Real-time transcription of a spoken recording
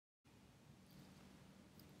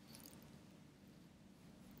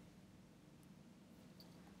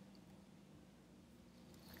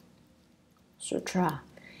Sutra.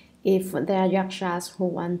 If there are yakshas who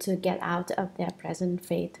want to get out of their present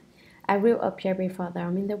fate, I will appear before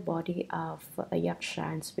them in the body of a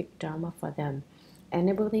yaksha and speak dharma for them,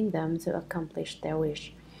 enabling them to accomplish their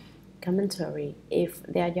wish. Commentary. If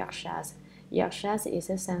they are yakshas, yakshas is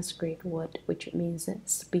a Sanskrit word which means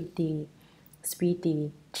speedy,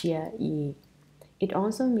 cheer. It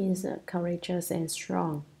also means courageous and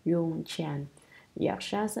strong, yung qian.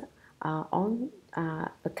 Yakshas are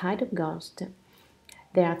a kind of ghost.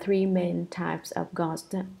 There are three main types of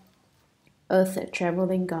ghosts: earth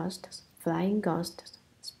traveling ghosts, flying ghosts,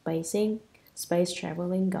 space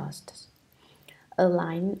traveling ghosts. A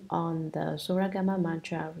line on the Shurangama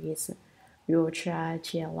mantra reads Yocha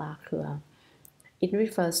Chialakua. It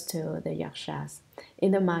refers to the yakshas.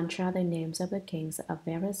 In the mantra, the names of the kings of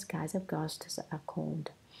various kinds of ghosts are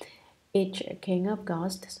called. Each king of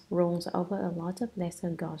ghosts rules over a lot of lesser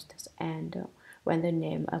ghosts, and when the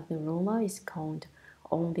name of the ruler is called,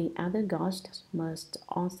 all the other ghosts must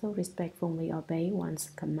also respectfully obey one's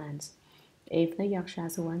commands. If the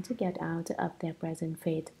yakshas want to get out of their present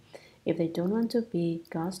fate, if they don't want to be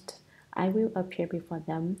ghosts, I will appear before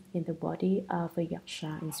them in the body of a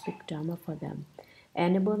yaksha and speak dharma for them,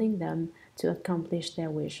 enabling them to accomplish their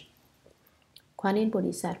wish. Kuan Yin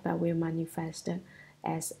Bodhisattva will manifest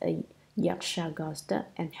as a yaksha ghost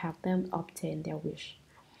and help them obtain their wish.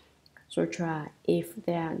 Sutra. If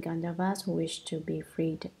there are Gandharvas who wish to be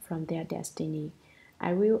freed from their destiny,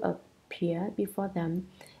 I will appear before them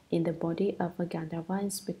in the body of a Gandharva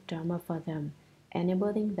and speak dharma for them,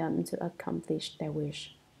 enabling them to accomplish their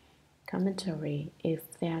wish. Commentary.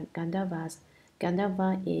 If there are Gandharvas,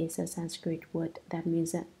 Gandharva is a Sanskrit word that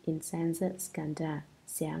means incense skandha,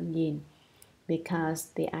 xiang yin, because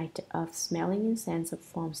the act of smelling incense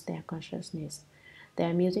forms their consciousness. They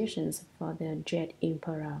are musicians for the Jet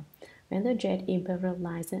Emperor. When the Jet Emperor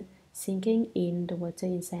lies sinking in the water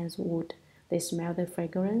incense wood, they smell the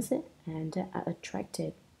fragrance and are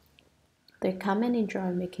attracted. They come and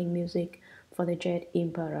enjoy making music for the Jet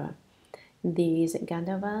Emperor. These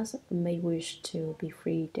Gandharvas may wish to be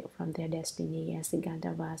freed from their destiny as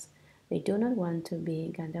Gandharvas. They do not want to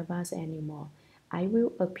be Gandharvas anymore. I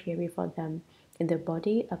will appear before them in the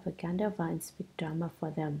body of a Gandharva and speak dharma for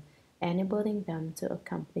them, enabling them to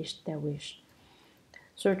accomplish their wish.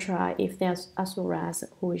 Sutra. If there are asuras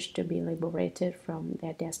who wish to be liberated from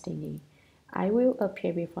their destiny, I will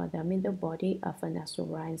appear before them in the body of an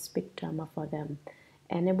asura and speak dharma for them,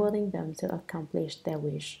 enabling them to accomplish their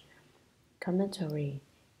wish. Commentary.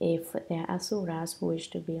 If there are asuras who wish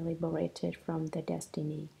to be liberated from their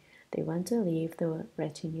destiny, they want to leave the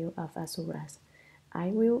retinue of asuras, I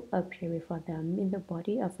will appear before them in the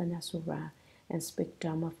body of an asura and speak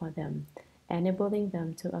dharma for them, enabling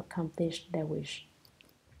them to accomplish their wish.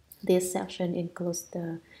 This section includes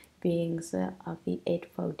the beings of the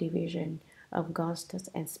Eightfold Division of ghosts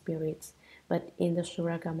and spirits, but in the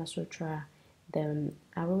Shurangama Sutra, the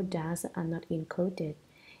Arudas are not included.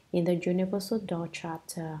 In the Universal Door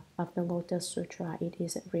chapter of the Lotus Sutra, it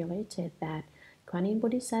is related that Kuan Yin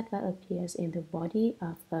Bodhisattva appears in the body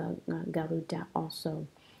of a Garuda also.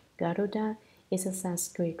 Garuda is a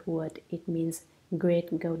Sanskrit word. It means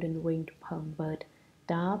great golden winged palm bird,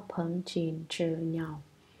 Da Peng Chin Chir Nyao.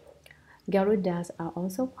 Garudas are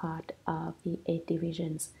also part of the 8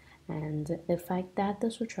 divisions, and the fact that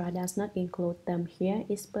the sutra does not include them here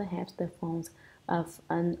is perhaps the fault of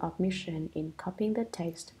an omission in copying the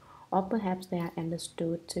text, or perhaps they are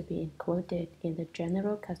understood to be included in the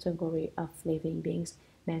general category of living beings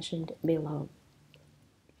mentioned below.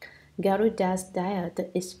 Garudas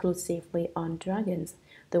diet exclusively on dragons.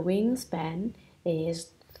 The wingspan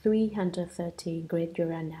is 330 great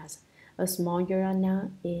Uranas. A small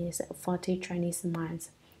Urana is 40 Chinese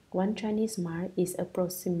miles. 1 Chinese mile is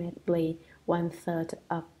approximately 1/3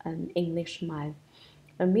 of an English mile.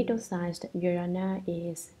 A middle-sized Urana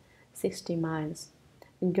is 60 miles.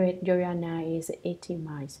 A great Urana is 80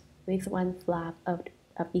 miles. With one flap of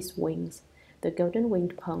its wings, the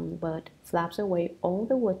golden-winged palm bird flaps away all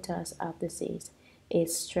the waters of the seas.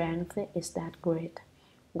 Its strength is that great.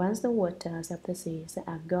 Once the waters of the seas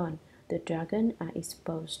are gone, the dragon are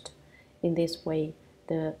exposed. In this way,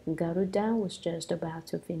 the Garuda was just about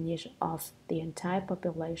to finish off the entire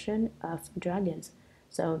population of dragons,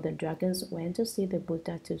 so the dragons went to see the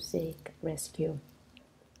Buddha to seek rescue.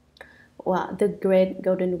 Well, the great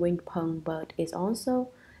golden-winged palm bird is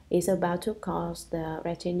about to cause the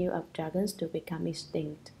retinue of dragons to become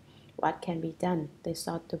extinct. What can be done? They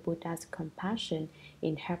sought the Buddha's compassion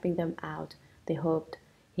in helping them out. They hoped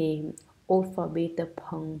he would forbid the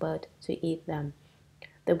palm bird to eat them.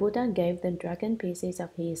 The Buddha gave the dragon pieces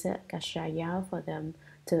of his kashaya for them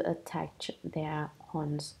to attach their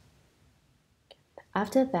horns.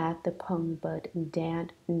 After that, the pong bird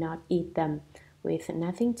dared not eat them. With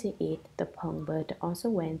nothing to eat, the pong bird also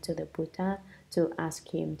went to the Buddha to ask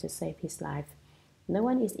him to save his life. "No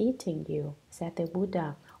one is eating you," said the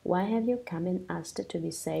Buddha. "Why have you come and asked to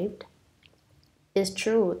be saved?" "It's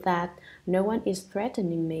true that no one is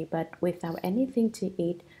threatening me, but without anything to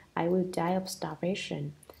eat, I will die of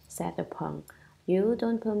starvation," said the pong. "You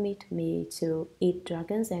don't permit me to eat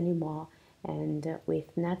dragons anymore, and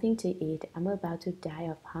with nothing to eat, I'm about to die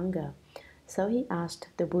of hunger." So he asked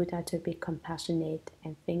the Buddha to be compassionate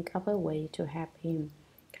and think of a way to help him.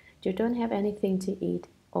 "You don't have anything to eat?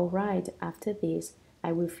 All right, after this,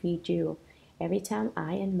 I will feed you. Every time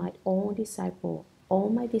I and all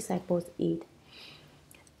my disciples eat,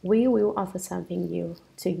 we will offer something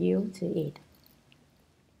to you to eat.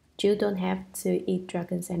 You don't have to eat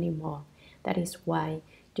dragons anymore. That is why,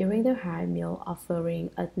 during the high meal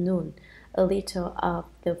offering at noon, a little of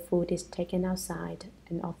the food is taken outside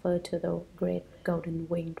and offered to the great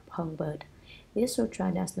golden-winged pong bird. This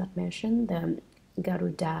sutra does not mention the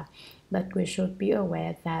Garuda, but we should be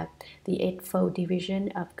aware that the eightfold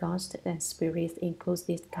division of ghosts and spirits includes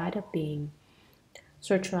this kind of being.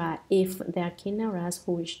 Sutra: If there are kinnaras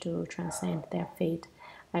who wish to transcend their fate,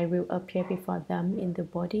 I will appear before them in the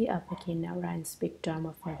body of a kinnara and speak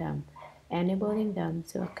Dharma for them, enabling them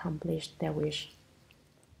to accomplish their wish.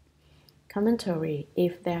 Commentary: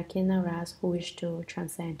 If there are kinnaras who wish to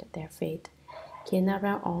transcend their fate.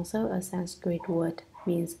 Kinnara, also a Sanskrit word,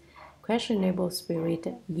 means questionable spirit,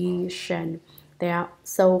 yi shen. They are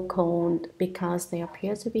so called because they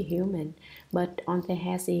appear to be human, but on their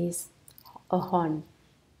heads is a horn.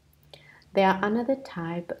 They are another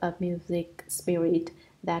type of music spirit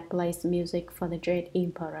that plays music for the Jade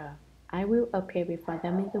Emperor. I will appear before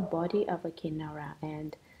them in the body of a kinnara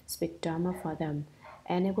and speak Dharma for them,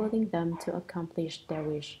 enabling them to accomplish their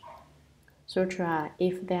wish. Sutra: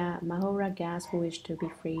 If there are Mahoragas who wish to be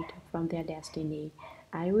freed from their destiny,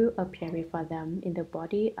 I will appear before them in the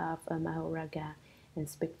body of a Mahoraga and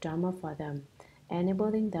speak Dharma for them,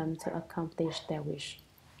 enabling them to accomplish their wish.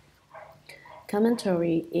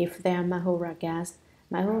 Commentary: If they are Mahoragas,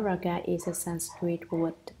 Mahoraga is a Sanskrit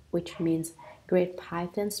word which means great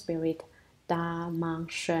python spirit,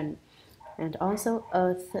 Da-mang-shen, and also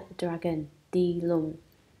earth dragon, Di-lung.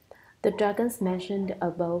 The dragons mentioned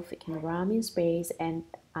above can roam in space and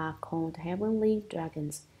are called heavenly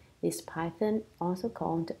dragons. This python, also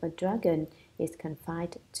called a dragon, is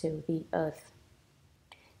confined to the earth.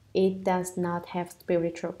 It does not have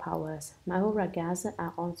spiritual powers. Mahoragas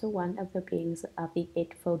are also one of the beings of the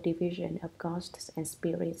eightfold division of ghosts and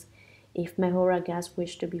spirits. If Mahoragas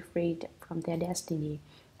wish to be freed from their destiny,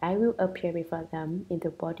 I will appear before them in the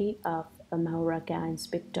body of a Mahoraga and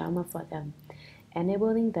speak Dharma for them,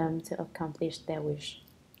 enabling them to accomplish their wish.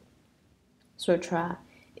 Sutra: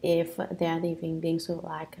 If they are living beings who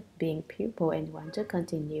like being pupil and want to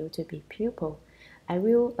continue to be pupil, I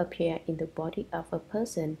will appear in the body of a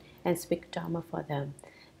person and speak Dharma for them,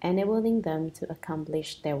 enabling them to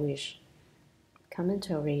accomplish their wish.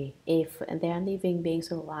 Commentary: If they are living beings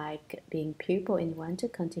who like being pupil and want to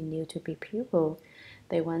continue to be pupil,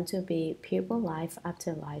 they want to be pupil life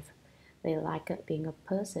after life. They like being a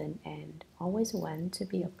person and always want to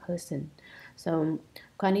be a person. So,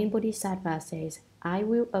 Kuan Yin Bodhisattva says, I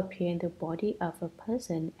will appear in the body of a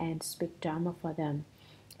person and speak Dharma for them,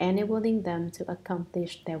 enabling them to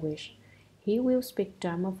accomplish their wish. He will speak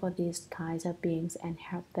Dharma for these kinds of beings and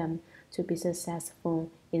help them to be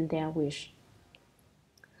successful in their wish.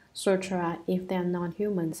 Sutra: If they are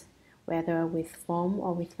non-humans, whether with form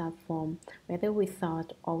or without form, whether with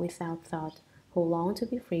thought or without thought, who long to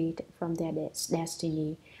be freed from their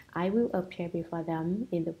destiny, I will appear before them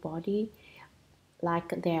in the body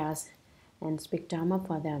like theirs and speak Dharma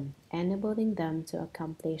for them, enabling them to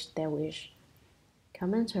accomplish their wish.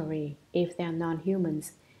 Commentary: If they are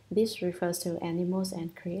non-humans, this refers to animals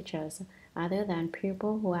and creatures other than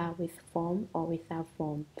people who are with form or without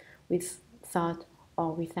form, with thought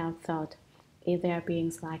or without thought. If there are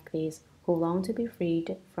beings like these who long to be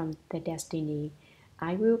freed from their destiny,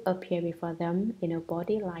 I will appear before them in a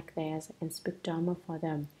body like theirs and speak Dharma for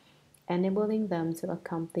them, enabling them to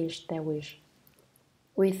accomplish their wish.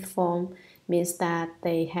 With form means that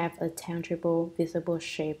they have a tangible, visible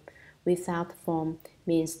shape. Without form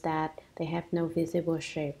means that they have no visible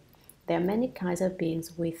shape. There are many kinds of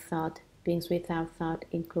beings with thought. Beings without thought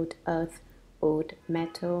include earth, wood,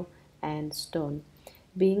 metal, and stone.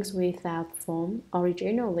 Beings without form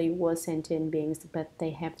originally were sentient beings, but they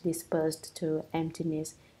have dispersed to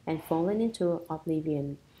emptiness and fallen into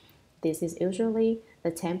oblivion. This is usually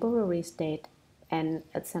a temporary state, and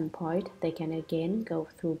at some point they can again go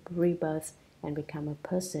through rebirth and become a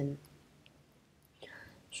person.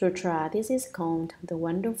 Sutra. This is called the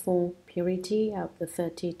wonderful purity of the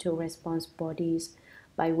 32 response bodies,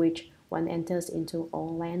 by which one enters into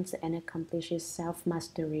all lands and accomplishes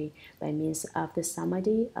self-mastery by means of the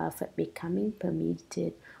samadhi of becoming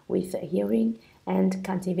permitted with hearing and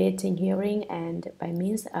cultivating hearing, and by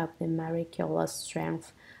means of the miraculous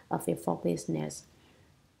strength of effortlessness.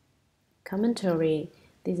 Commentary.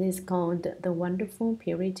 This is called the wonderful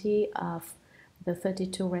purity of the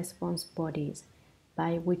 32 response bodies,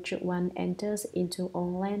 by which one enters into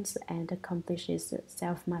all lands and accomplishes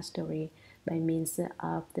self-mastery by means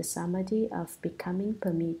of the samadhi of becoming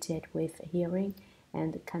permitted with hearing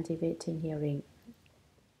and cultivating hearing.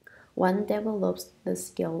 One develops the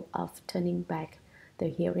skill of turning back the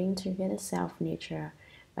hearing to the self-nature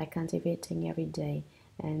by cultivating every day,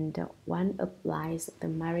 and one applies the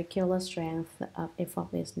miraculous strength of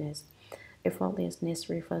effortlessness. Effortlessness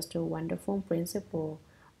refers to a wonderful principle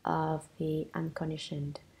of the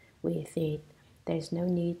unconditioned. With it, there is no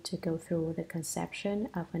need to go through the conception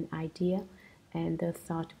of an idea and the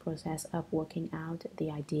thought process of working out the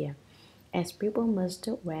idea, as people must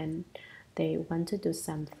when they want to do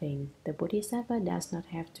something. The Bodhisattva does not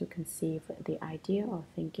have to conceive the idea or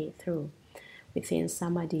think it through. Within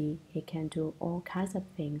samadhi, he can do all kinds of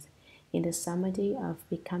things. In the samadhi of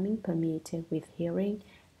becoming permitted with hearing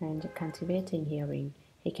and cultivating hearing,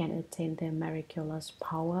 he can attain the miraculous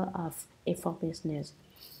power of effortlessness,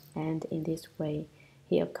 and in this way,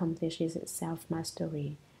 he accomplishes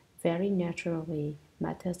self-mastery. Very naturally,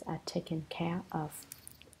 matters are taken care of.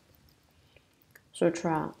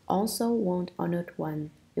 Sutra. Also one honored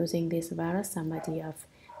one, using this Vara Samadhi of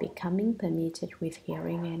becoming permitted with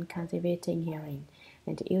hearing and cultivating hearing,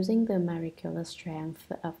 and using the miraculous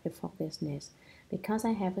strength of effortlessness, because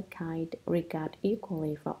I have a kind regard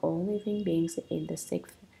equally for all living beings in the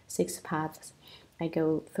six paths. I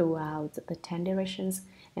go throughout the 10 directions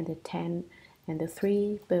and the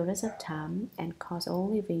 3 periods of time, and cause all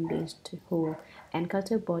living beings who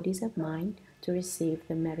encounter bodies of mind to receive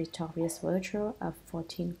the meritorious virtue of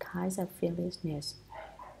 14 kinds of fearlessness.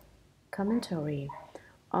 Commentary.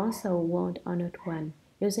 Also one honored one,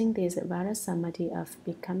 using this Vara Samadhi of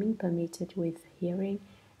becoming permitted with hearing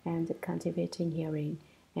and cultivating hearing,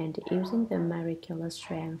 and using the miraculous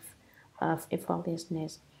strength of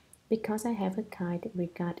effortlessness, because I have a kind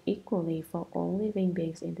regard equally for all living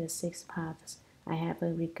beings in the 6 paths, I have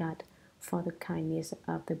a regard for the kindness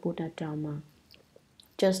of the Buddha Dharma,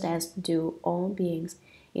 just as do all beings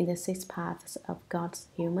in the 6 paths of gods,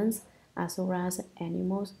 humans, asuras,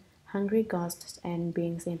 animals, hungry ghosts, and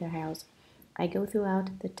beings in the hells. I go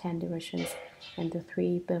throughout the 10 directions and the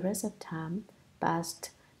 3 periods of time,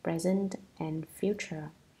 past, present, and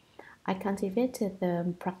future. I cultivated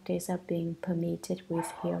the practice of being permitted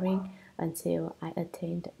with hearing until I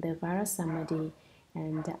attained the Vara Samadhi,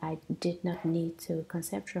 and I did not need to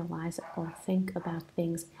conceptualize or think about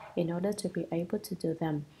things in order to be able to do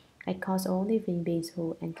them. I cause all living beings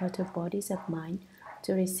who encounter bodies of mind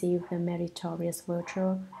to receive the meritorious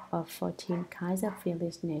virtue of 14 kinds of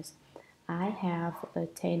fearlessness. I have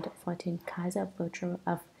attained 14 kinds of virtue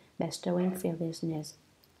of bestowing fearlessness.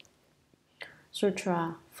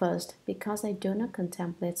 Sutra. First, because I do not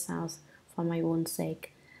contemplate sounds for my own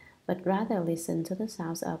sake, but rather listen to the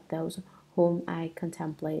sounds of those whom I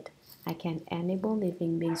contemplate, I can enable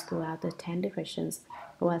living beings throughout the 10 directions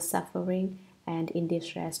who are suffering and in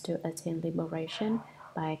distress to attain liberation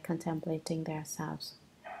by contemplating their selves.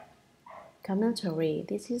 Commentary.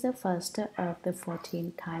 This is the first of the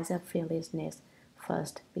 14 kinds of fearlessness.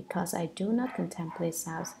 First, because I do not contemplate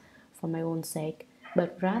sounds for my own sake,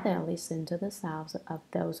 but rather listen to the sounds of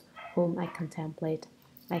those whom I contemplate,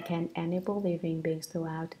 I can enable living beings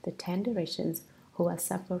throughout the 10 directions who are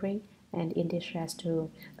suffering and in distress to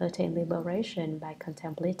attain liberation by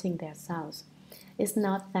contemplating their selves. It's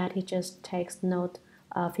not that he just takes note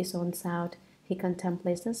of his own sound, he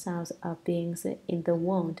contemplates the sounds of beings in the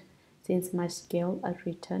world. Since my skill at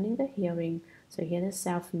returning the hearing to hear the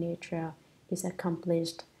self-nature is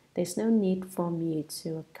accomplished, there is no need for me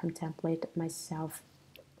to contemplate myself.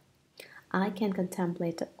 I can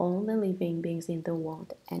contemplate all the living beings in the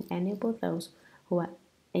world and enable those who are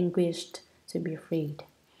anguished to be freed.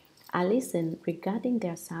 I listen regarding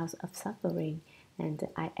their sounds of suffering, and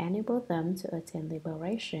I enable them to attain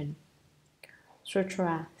liberation.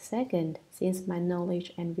 Sutra. Second, since my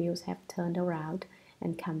knowledge and views have turned around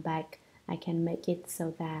and come back, I can make it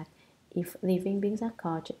so that if living beings are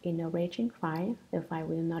caught in a raging fire, the fire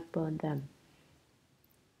will not burn them.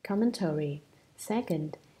 Commentary.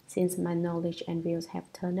 Second, since my knowledge and views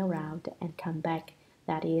have turned around and come back,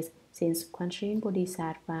 that is, since Kwanchen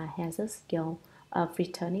Bodhisattva has a skill of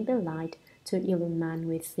returning the light to illumine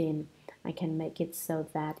within, I can make it so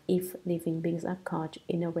that if living beings are caught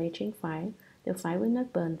in a raging fire, the fire will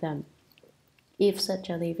not burn them. If such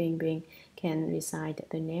a living being can recite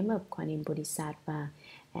the name of Kwanchen Bodhisattva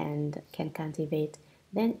and can cultivate,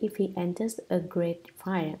 then if he enters a great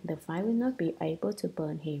fire, the fire will not be able to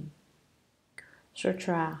burn him.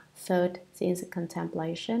 Sutra. Third, since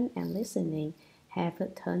contemplation and listening have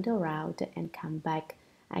turned around and come back,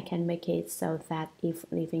 I can make it so that if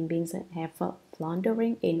living beings have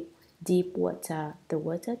floundering in deep water, the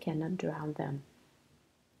water cannot drown them.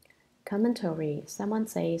 Commentary. Someone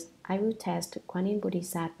says, I will test Kwanchen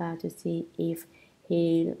Bodhisattva to see if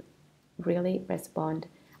he really responds.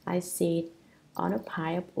 I sit on a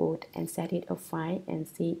pile of wood and set it afire and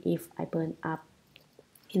see if I burn up.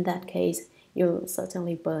 In that case, you'll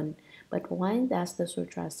certainly burn. But why does the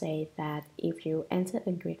sutra say that if you enter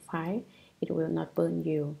a great fire, it will not burn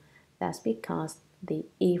you? That's because the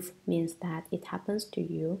if means that it happens to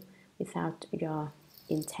you without your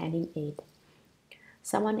intending it.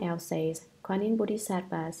 Someone else says, Kwanchen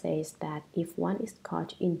Bodhisattva says that if one is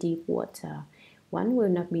caught in deep water, one will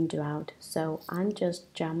not be drowned, so I'll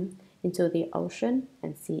just jump into the ocean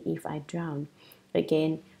and see if I drown.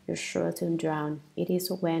 Again, you're sure to drown. It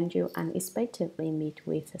is when you unexpectedly meet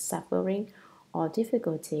with suffering or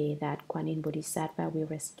difficulty that Kwanchen Bodhisattva will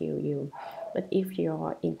rescue you. But if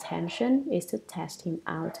your intention is to test him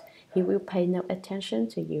out, he will pay no attention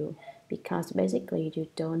to you, because basically you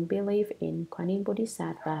don't believe in Kwanchen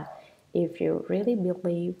Bodhisattva. If you really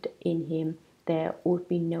believed in him, there would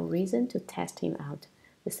be no reason to test him out.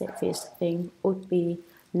 The safest thing would be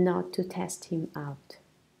not to test him out.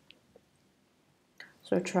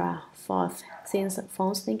 Sutra. Fourth, since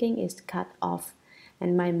false thinking is cut off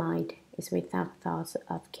and my mind is without thoughts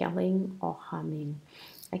of killing or harming,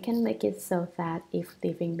 I can make it so that if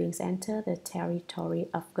living beings enter the territory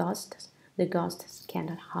of ghosts, the ghosts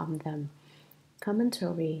cannot harm them.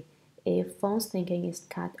 Commentary. If false thinking is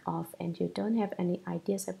cut off and you don't have any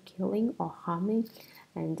ideas of killing or harming,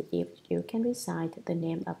 and if you can recite the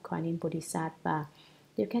name of Kwanchen Bodhisattva,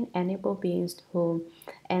 you can enable beings who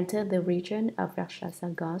enter the region of Rakshasa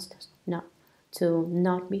ghosts to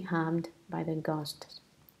not be harmed by the ghosts.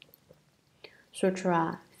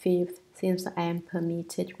 Sutra. Fifth, since I am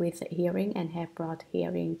permitted with hearing and have brought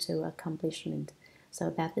hearing to accomplishment, so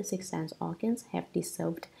that the six sense organs have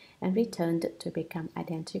dissolved and returned to become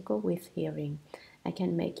identical with hearing, I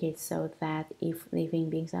can make it so that if living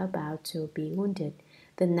beings are about to be wounded,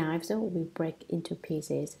 the knives will break into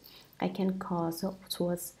pieces. I can cause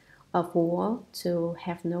swords of war to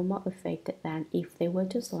have no more effect than if they were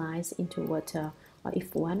to slice into water or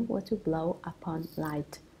if one were to blow upon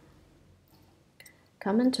light.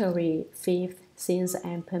 Commentary. Fifth, since I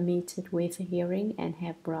am permitted with hearing and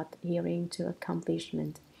have brought hearing to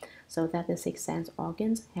accomplishment, so that the six sense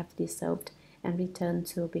organs have dissolved and returned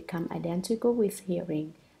to become identical with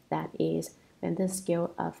hearing, that is, when the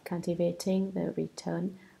skill of cultivating the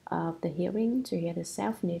return of the hearing to hear the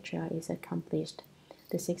self-nature is accomplished,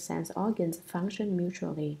 the six sense organs function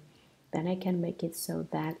mutually. Then I can make it so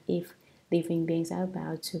that if living beings are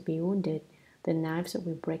about to be wounded, the knives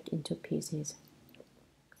will break into pieces.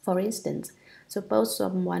 For instance, suppose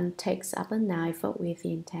someone takes up a knife with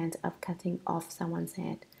the intent of cutting off someone's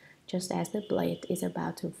head. Just as the blade is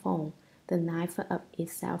about to fall, the knife of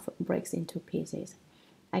itself breaks into pieces.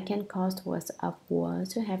 I can cause words of war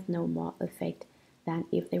to have no more effect than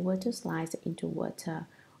if they were to slice into water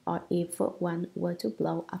or if one were to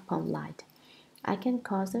blow upon light. I can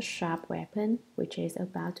cause a sharp weapon, which is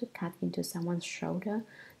about to cut into someone's shoulder,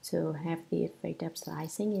 to have the effect of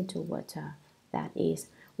slicing into water. That is,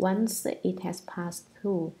 once it has passed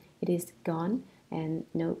through, it is gone and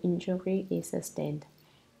no injury is sustained.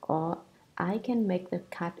 Or I can make the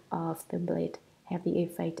cut of the blade have the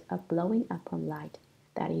effect of blowing upon light.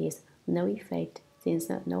 That is, no effect, since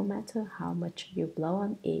no matter how much you blow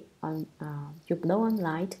on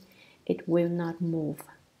light, it will not move.